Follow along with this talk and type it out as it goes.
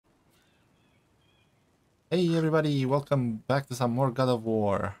Hey everybody, welcome back to some more God of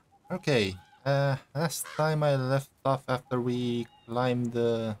War. Okay, last time I left off after we climbed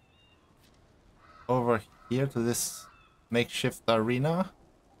over here to this makeshift arena,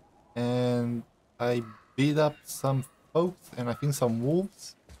 and I beat up some folks and I think some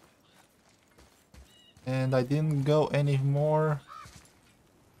wolves, and I didn't go anymore.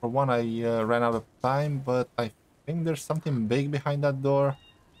 For one, I ran out of time, but I think there's something big behind that door,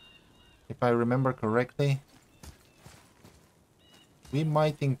 if I remember correctly. We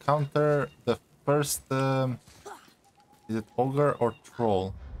might encounter the first is it ogre or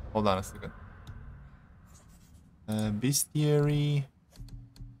troll? Hold on a second. Bestiary.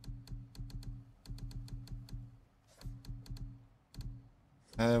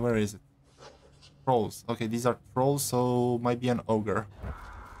 Where is it? Trolls. Okay, these are trolls, so might be an ogre.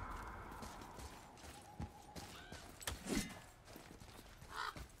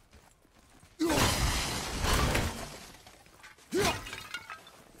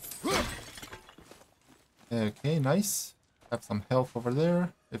 Okay, nice. Have some health over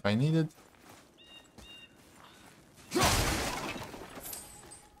there if I need it.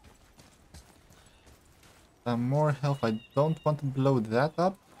 Some more health. I don't want to blow that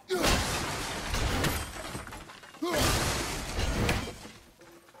up.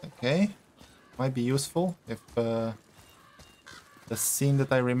 Okay, might be useful if the scene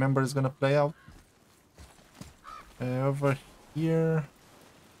that I remember is gonna play out. Over here.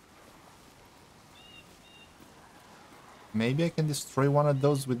 Maybe I can destroy one of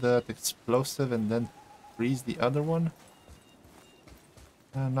those with that explosive and then freeze the other one.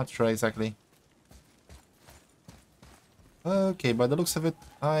 I'm not sure exactly. Okay, by the looks of it,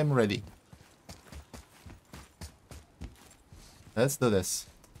 I'm ready. Let's do this.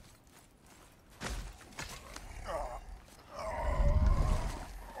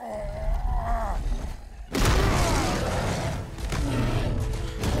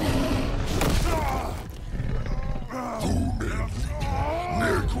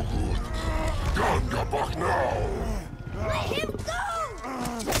 Let him go!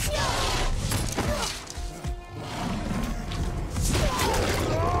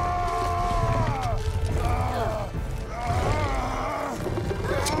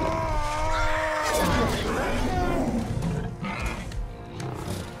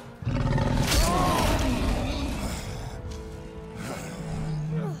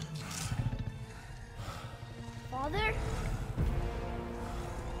 Father?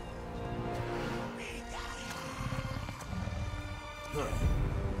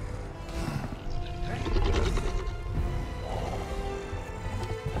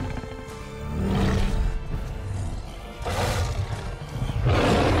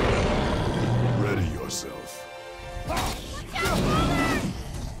 Ready yourself.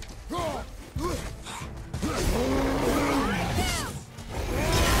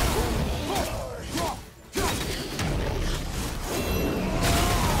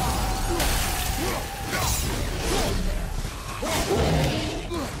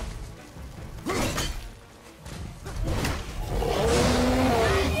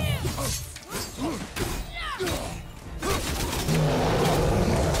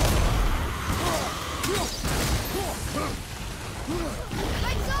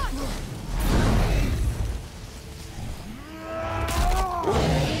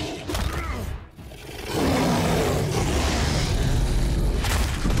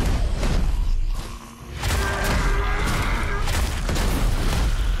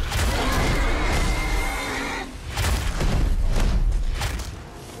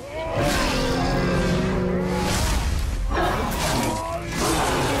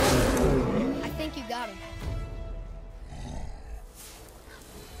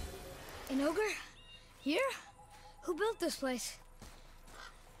 An ogre? Here? Who built this place?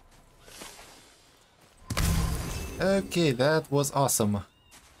 Okay, that was awesome.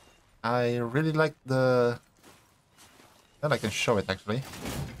 I really like the... Well, I can show it actually.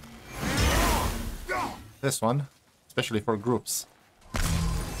 This one, especially for groups.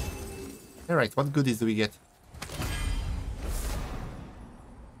 Alright, what goodies do we get?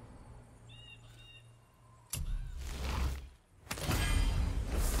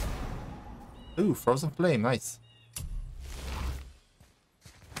 Ooh, frozen flame, nice.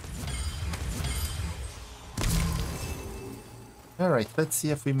 Alright, let's see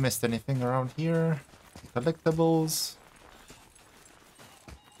if we missed anything around here. Collectibles.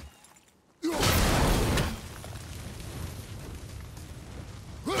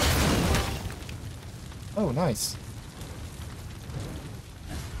 Oh, nice.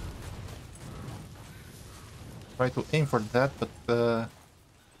 Try to aim for that, but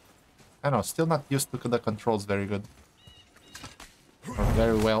I don't know, still not used to the controls very good. Or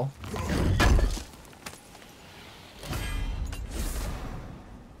very well.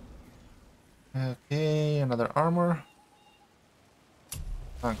 Okay, another armor.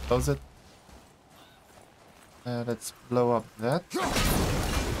 Close it. Let's blow up that.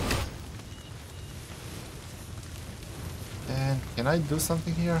 And can I do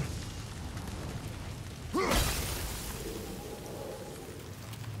something here?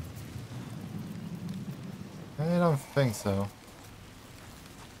 I don't think so.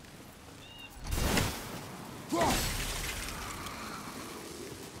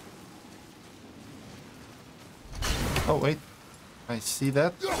 Oh wait, I see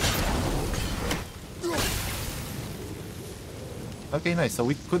that. Okay, nice, so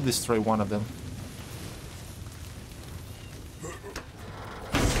we could destroy one of them.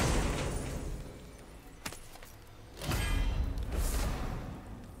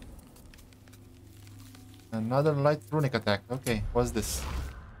 Another light runic attack. Okay, what's this?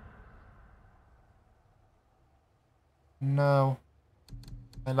 No.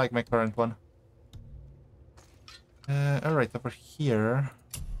 I like my current one. Alright, over here.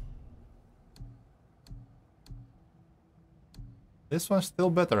 This one's still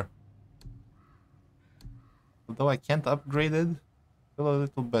better. Although I can't upgrade it, still a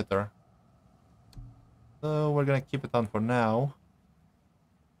little better. So we're gonna keep it on for now.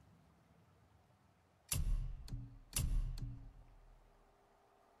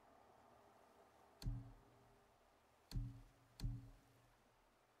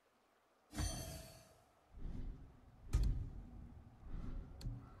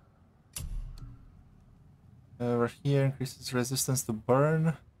 Over here, increases resistance to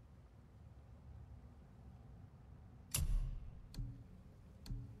burn.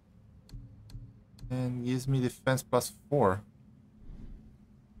 And gives me defense +4.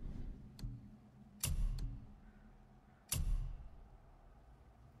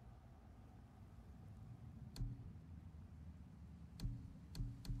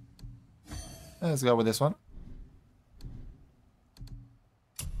 Let's go with this one.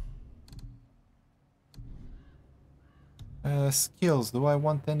 Skills. Do I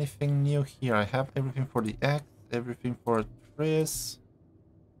want anything new here? I have everything for the axe, everything for Atreus.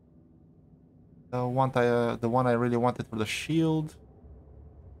 The one I really wanted for the shield.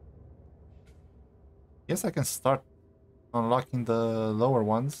 Guess I can start unlocking the lower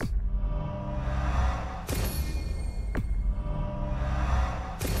ones.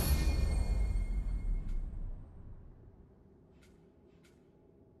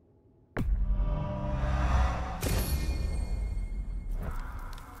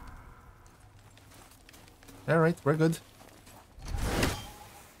 Alright, we're good.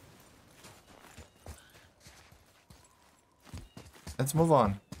 Let's move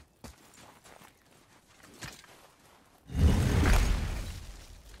on.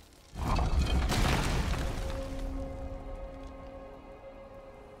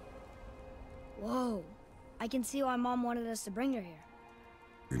 Whoa. I can see why Mom wanted us to bring her here.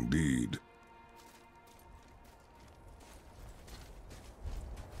 Indeed.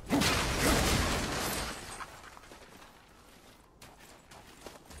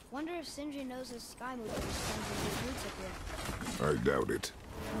 Wonder if Sindri knows his sky movers comes with his roots up here. I doubt it.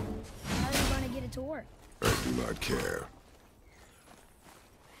 How are you going to get it to work? I do not care.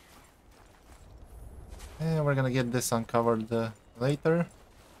 And we're gonna get this uncovered later.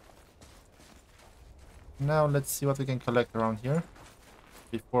 Now let's see what we can collect around here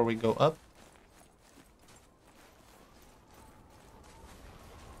before we go up.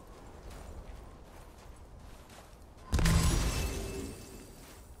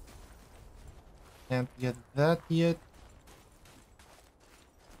 Can't get that yet.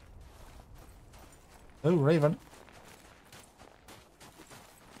 Oh, Raven.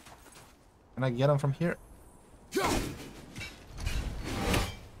 Can I get him from here?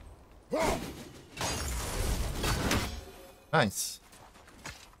 Nice.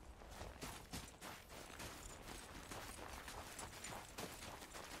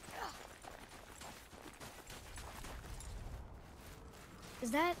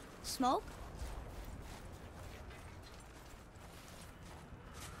 Is that smoke?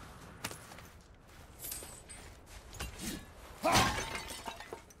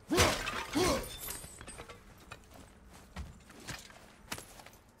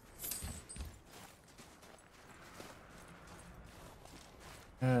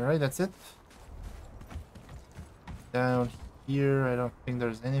 Alright, that's it. Down here, I don't think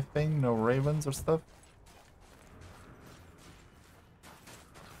there's anything. No ravens or stuff.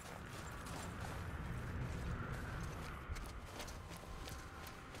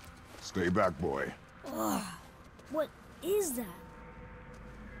 Stay back, boy. Ugh. What is that?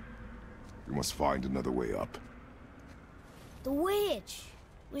 We must find another way up. The witch!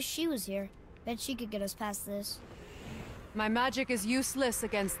 Wish she was here. Bet she could get us past this. My magic is useless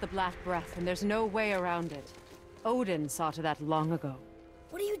against the Black Breath, and there's no way around it. Odin saw to that long ago.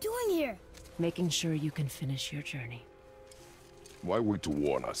 What are you doing here? Making sure you can finish your journey. Why wait to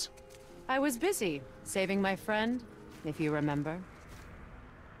warn us? I was busy, saving my friend, if you remember.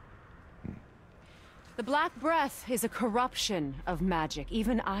 The Black Breath is a corruption of magic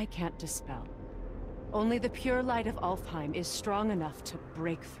even I can't dispel. Only the pure light of Alfheim is strong enough to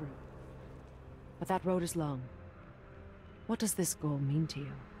break through. But that road is long. What does this goal mean to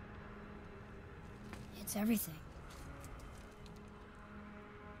you? It's everything.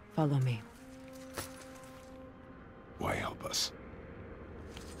 Follow me. Why help us?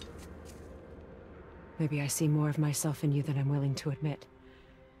 Maybe I see more of myself in you than I'm willing to admit.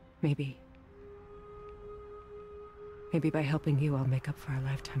 Maybe by helping you, I'll make up for a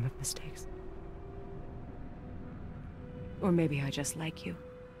lifetime of mistakes. Or maybe I just like you.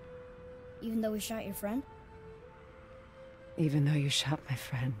 Even though we shot your friend? Even though you shot my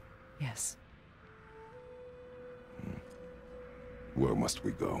friend, yes. Where must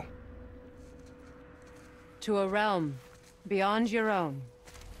we go? To a realm beyond your own.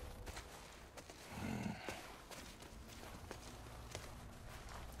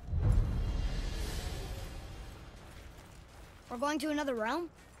 We're going to another realm?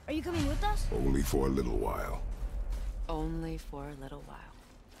 Are you coming with us? Only for a little while. Only for a little while.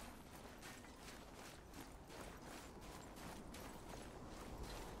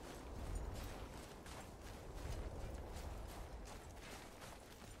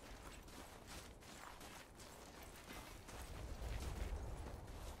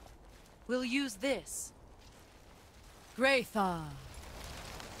 We'll use this. Graythaw.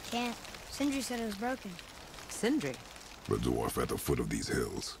 Can't. Sindri said it was broken. Sindri. The dwarf at the foot of these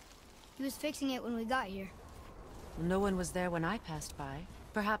hills. He was fixing it when we got here. No one was there when I passed by.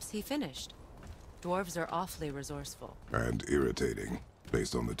 Perhaps he finished. Dwarves are awfully resourceful. And irritating,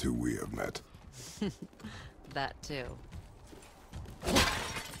 based on the two we have met. That too.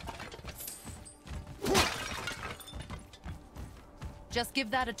 Just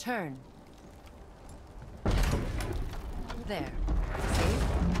give that a turn. There. See?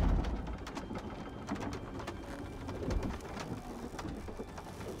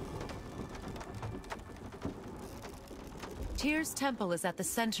 Tyr's temple is at the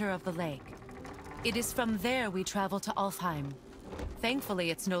center of the lake. It is from there we travel to Alfheim. Thankfully,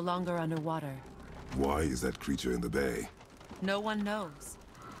 it's no longer underwater. Why is that creature in the bay? No one knows.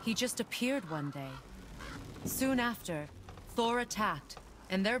 He just appeared one day. Soon after, Thor attacked,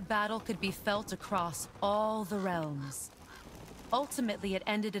 and their battle could be felt across all the realms. Ultimately, it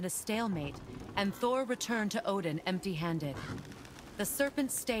ended in a stalemate, and Thor returned to Odin empty-handed. The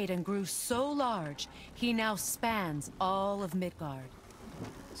serpent stayed and grew so large, he now spans all of Midgard.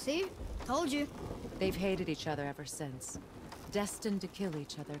 See? Told you. They've hated each other ever since. Destined to kill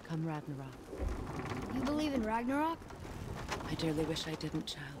each other come Ragnarok. You believe in Ragnarok? I dearly wish I didn't,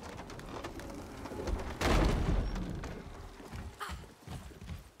 child.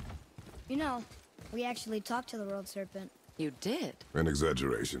 You know, we actually talked to the world serpent. You did? An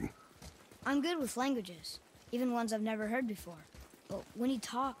exaggeration. I'm good with languages, even ones I've never heard before. But when he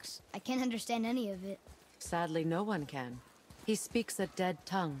talks, I can't understand any of it. Sadly, no one can. He speaks a dead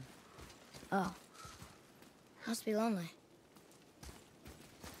tongue. Oh. Must be lonely.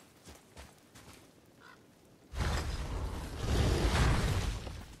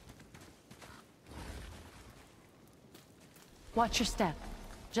 Watch your step.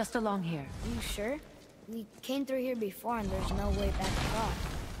 Just along here. You sure? We came through here before and there's no way back across.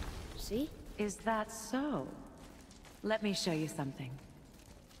 See? Is that so? Let me show you something.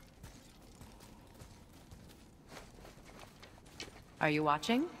 Are you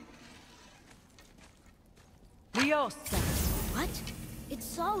watching? Riosta. What? It's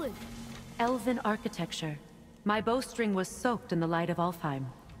solid. Elven architecture. My bowstring was soaked in the light of Alfheim.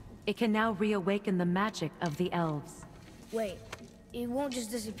 It can now reawaken the magic of the elves. Wait, it won't just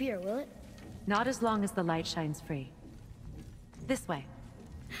disappear, will it? Not as long as the light shines free. This way.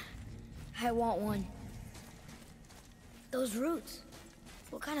 I want one. Those roots.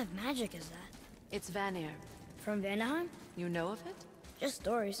 What kind of magic is that? It's Vanir. From Vanaheim? You know of it? Just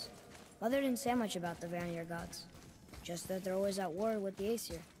stories. Mother didn't say much about the Vanir gods. Just that they're always at war with the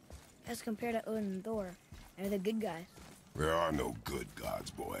Aesir. As compared to Odin and Thor, they're the good guys. There are no good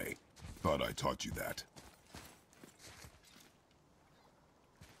gods, boy. Thought I taught you that.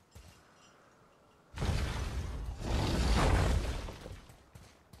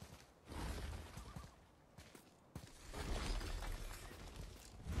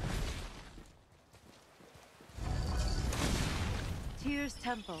 Tyr's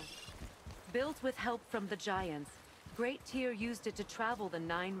temple. Built with help from the giants, Great Tyr used it to travel the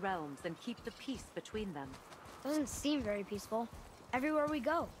 9 realms and keep the peace between them. Doesn't seem very peaceful. Everywhere we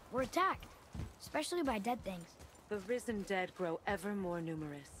go, we're attacked. Especially by dead things. The risen dead grow ever more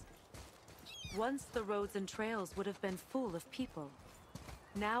numerous. Once the roads and trails would have been full of people.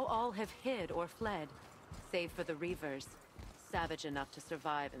 Now all have hid or fled, save for the Reavers, savage enough to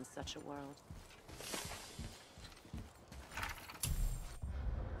survive in such a world.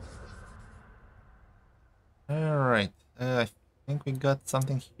 Alright, I think we got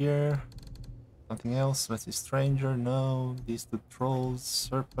something here. Something else. Let's see, stranger, no. These 2 trolls,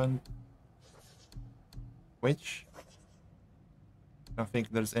 serpent. Witch. Don't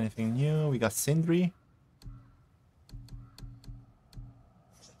think there's anything new. We got Sindri.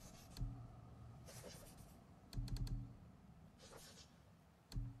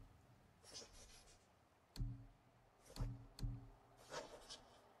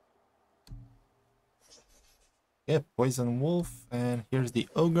 Yeah, poison wolf, and here's the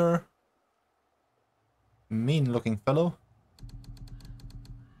ogre. Mean looking fellow.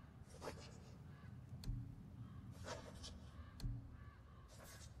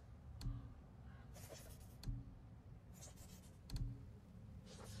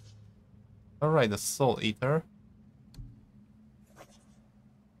 Alright, the soul eater.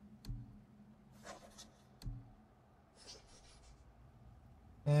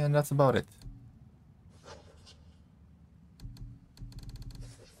 And that's about it.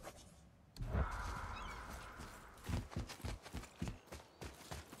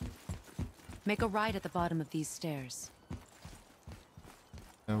 Make a right at the bottom of these stairs.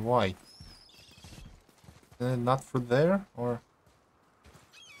 And why? Not through there, or?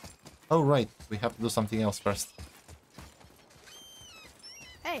 Oh right, we have to do something else first.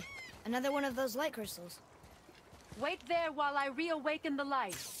 Hey, another one of those light crystals. Wait there while I reawaken the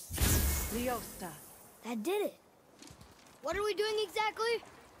light. Leosta. That did it. What are we doing exactly?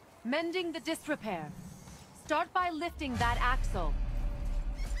 Mending the disrepair. Start by lifting that axle.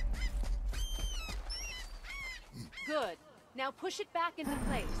 Good. Now push it back into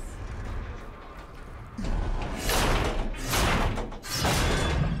place.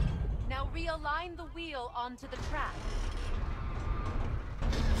 Now realign the wheel onto the track.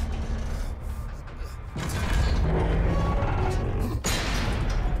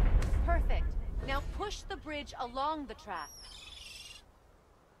 Perfect. Now push the bridge along the track.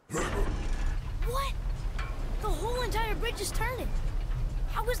 What? The whole entire bridge is turning.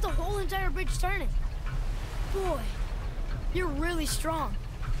 How is the whole entire bridge turning? Boy, you're really strong.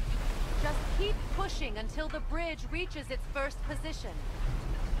 Just keep pushing until the bridge reaches its first position.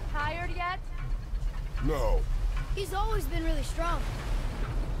 Tired yet? No. He's always been really strong.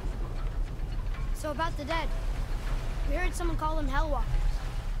 So about the dead. We heard someone call them Hellwalkers.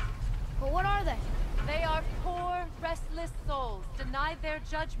 But what are they? They are poor, restless souls, denied their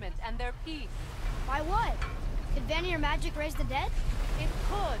judgment and their peace. By what? Could Vanir magic raise the dead? It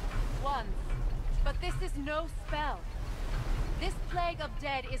could, once. But this is no spell. This plague of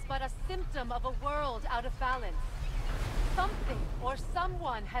dead is but a symptom of a world out of balance. Something or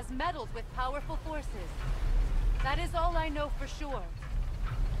someone has meddled with powerful forces. That is all I know for sure.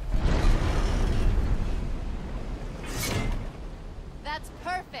 That's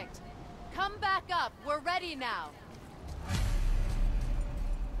perfect. Come back up. We're ready now.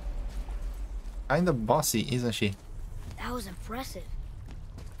 Kinda bossy, isn't she? That was impressive.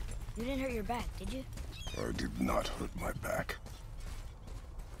 You didn't hurt your back, did you? I did not hurt my back.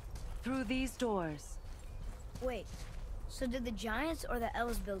 Through these doors. Wait, so did the giants or the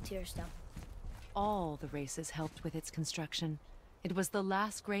elves build Tyr stuff? All the races helped with its construction. It was the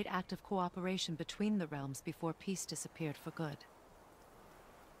last great act of cooperation between the realms before peace disappeared for good.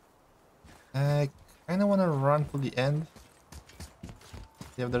 I kinda wanna run to the end.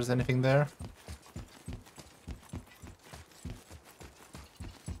 See if there's anything there.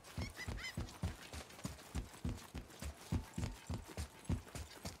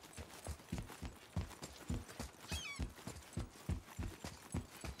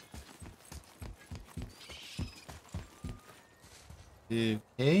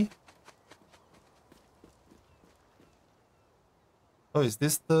 Okay. Oh, is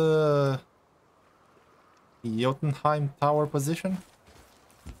this the Jotunheim Tower position?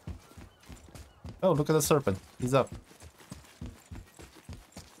 Oh, look at the serpent. He's up.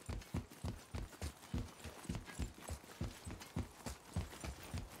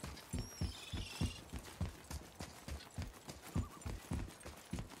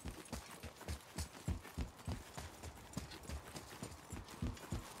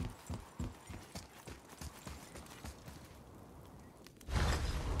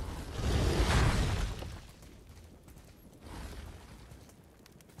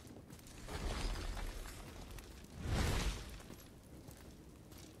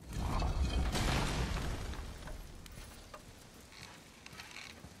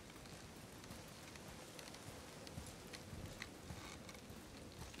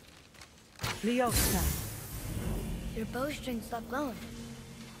 Leosta. Your bowstring stopped glowing.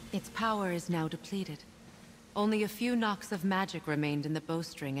 Its power is now depleted. Only a few knocks of magic remained in the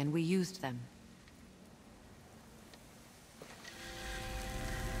bowstring, and we used them.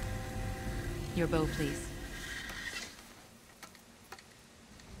 Your bow, please.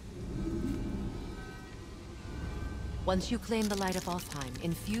 Once you claim the Light of Alfheim,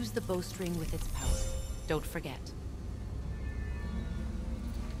 infuse the bowstring with its power. Don't forget.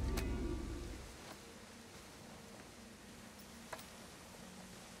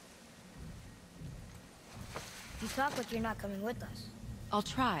 You talk like you're not coming with us. I'll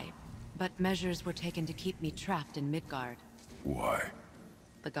try, but measures were taken to keep me trapped in Midgard. Why?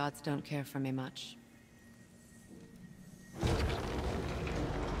 The gods don't care for me much.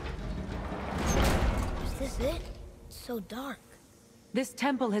 Is this it? It's so dark. This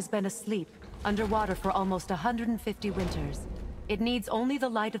temple has been asleep, underwater for almost 150 winters. It needs only the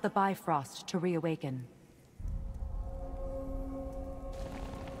light of the Bifrost to reawaken.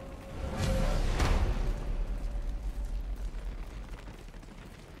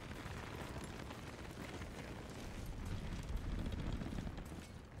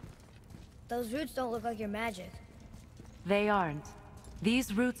 Those roots don't look like your magic. They aren't.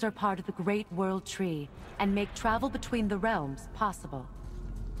 These roots are part of the Great World Tree, and make travel between the realms possible.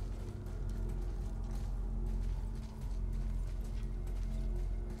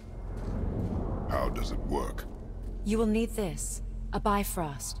 How does it work? You will need this, a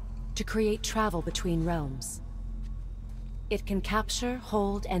Bifrost, to create travel between realms. It can capture,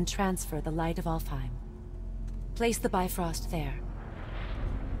 hold, and transfer the Light of Alfheim. Place the Bifrost there.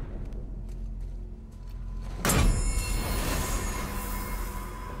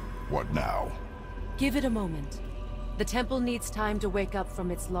 What now? Give it a moment. The temple needs time to wake up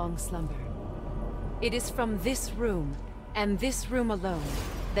from its long slumber. It is from this room, and this room alone,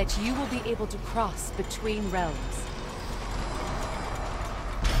 that you will be able to cross between realms.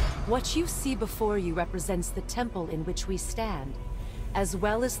 What you see before you represents the temple in which we stand, as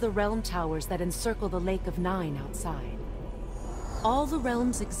well as the realm towers that encircle the Lake of Nine outside. All the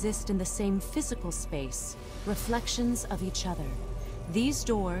realms exist in the same physical space, reflections of each other. These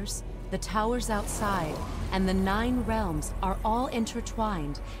doors, the towers outside, and the 9 realms are all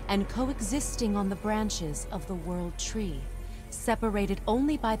intertwined and coexisting on the branches of the World Tree, separated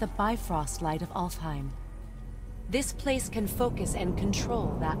only by the Bifrost light of Alfheim. This place can focus and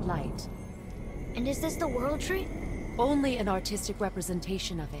control that light. And is this the World Tree? Only an artistic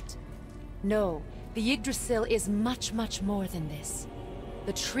representation of it. No, the Yggdrasil is much, much more than this.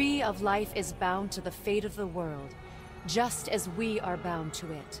 The Tree of Life is bound to the fate of the world, just as we are bound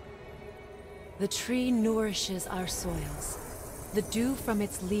to it. The tree nourishes our soils. The dew from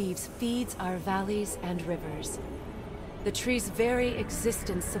its leaves feeds our valleys and rivers. The tree's very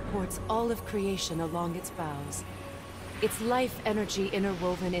existence supports all of creation along its boughs. Its life energy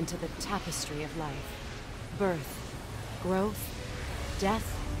interwoven into the tapestry of life. Birth, growth,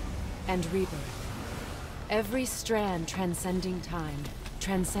 death, and rebirth. Every strand transcending time,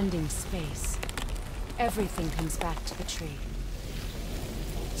 transcending space. Everything comes back to the tree.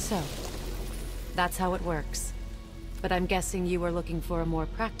 So, that's how it works. But I'm guessing you were looking for a more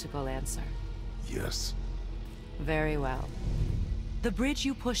practical answer. Yes. Very well. The bridge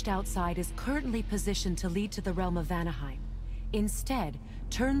you pushed outside is currently positioned to lead to the realm of Vanaheim. Instead,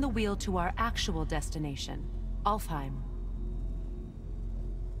 turn the wheel to our actual destination, Alfheim.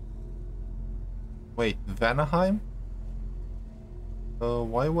 Wait, Vanaheim?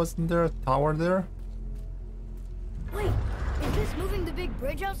 Why wasn't there a tower there? Wait, is this moving the big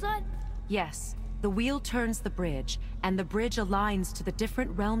bridge outside? Yes, the wheel turns the bridge, and the bridge aligns to the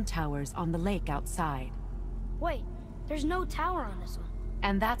different realm towers on the lake outside. Wait, there's no tower on this one.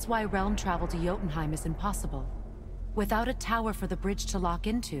 And that's why realm travel to Jotunheim is impossible. Without a tower for the bridge to lock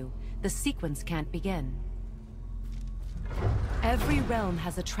into, the sequence can't begin. Every realm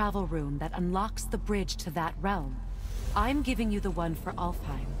has a travel room that unlocks the bridge to that realm. I'm giving you the one for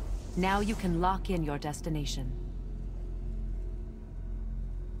Alfheim. Now you can lock in your destination.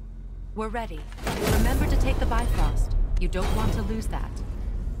 We're ready. Remember to take the Bifrost. You don't want to lose that.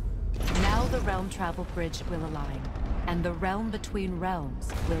 Now the realm travel bridge will align, and the realm between realms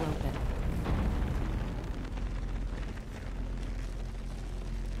will open.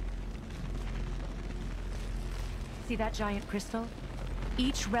 See that giant crystal?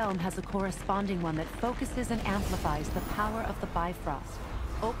 Each realm has a corresponding one that focuses and amplifies the power of the Bifrost,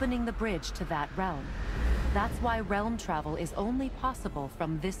 opening the bridge to that realm. That's why realm travel is only possible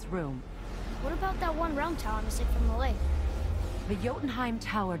from this room. What about that one realm tower missing from the lake? The Jotunheim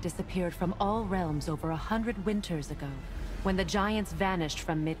Tower disappeared from all realms over 100 winters ago, when the giants vanished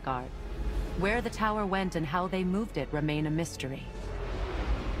from Midgard. Where the tower went and how they moved it remain a mystery.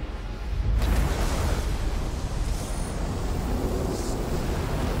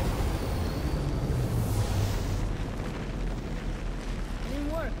 It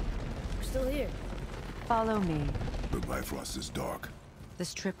didn't work. We're still here. Follow me. The Bifrost is dark.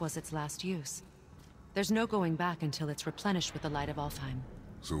 This trip was its last use. There's no going back until it's replenished with the light of Alfheim.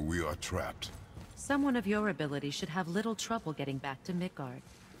 So we are trapped. Someone of your ability should have little trouble getting back to Midgard.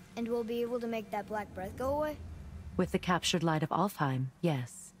 And we'll be able to make that black breath go away? With the captured light of Alfheim,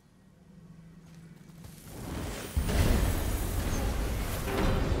 yes.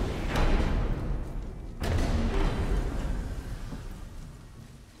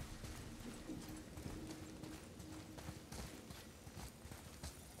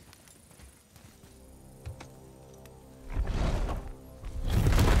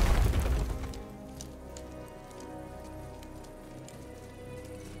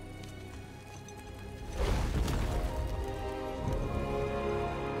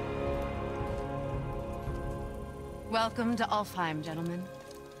 Welcome to Alfheim, gentlemen.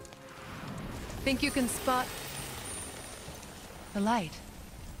 Think you can spot the light?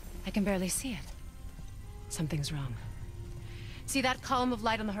 I can barely see it. Something's wrong. See that column of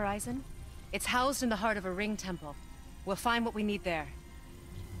light on the horizon? It's housed in the heart of a ring temple. We'll find what we need there.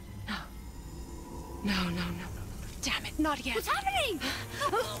 No. No, no, no. Damn it, not yet. What's happening?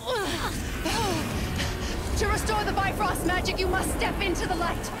 To restore the Bifrost magic, you must step into the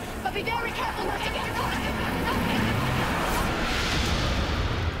light. But be very careful not to get caught.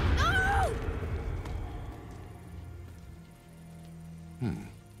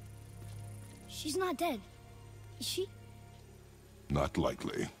 She's not dead. Is she? Not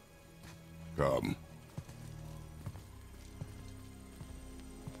likely. Come.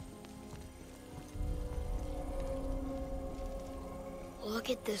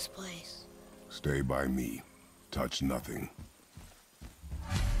 Look at this place. Stay by me. Touch nothing.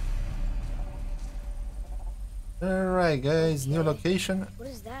 Alright guys, new location. What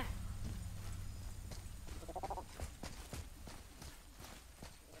is that?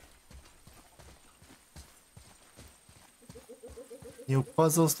 New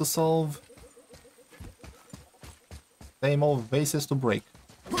puzzles to solve. Same old vases to break.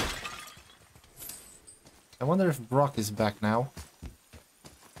 I wonder if Brock is back now.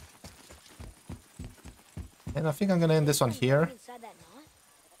 And I think I'm gonna end this one here. Inside that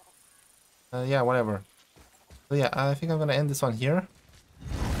knot? Yeah, whatever. So yeah, I think I'm gonna end this one here.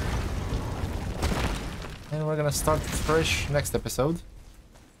 And we're gonna start fresh next episode.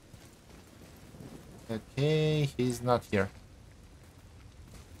 Okay, he's not here.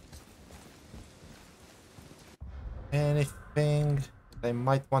 Anything I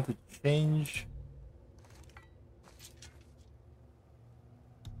might want to change?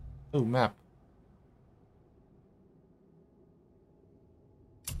 Oh, map.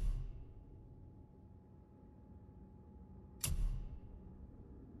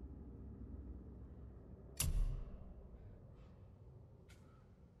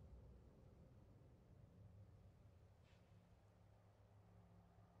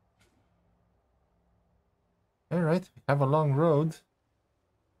 Alright, we have a long road.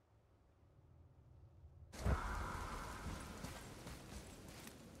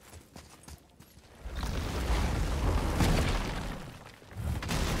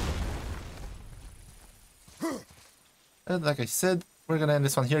 And like I said, we're gonna end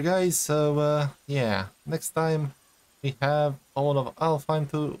this one here, guys. So, yeah, next time we have all of Alfheim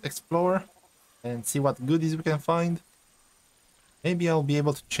to explore and see what goodies we can find. Maybe I'll be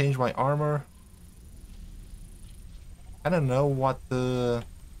able to change my armor. I don't know what the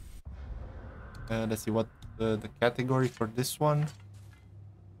let's see what the category for this one.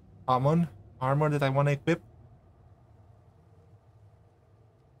 Common armor that I want to equip.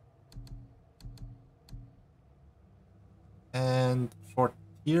 And for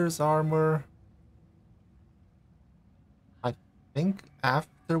Tyr's armor, I think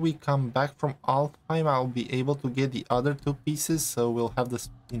after we come back from Alfheim I'll be able to get the other two pieces, so we'll have this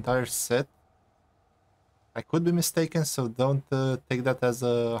entire set. I could be mistaken, so don't take that as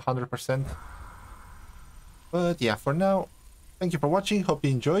 100%. But yeah, for now, thank you for watching. Hope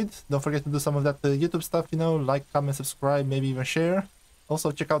you enjoyed. Don't forget to do some of that YouTube stuff, you know, like, comment, subscribe, maybe even share.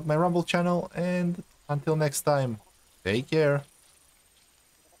 Also, check out my Rumble channel, and until next time, take care.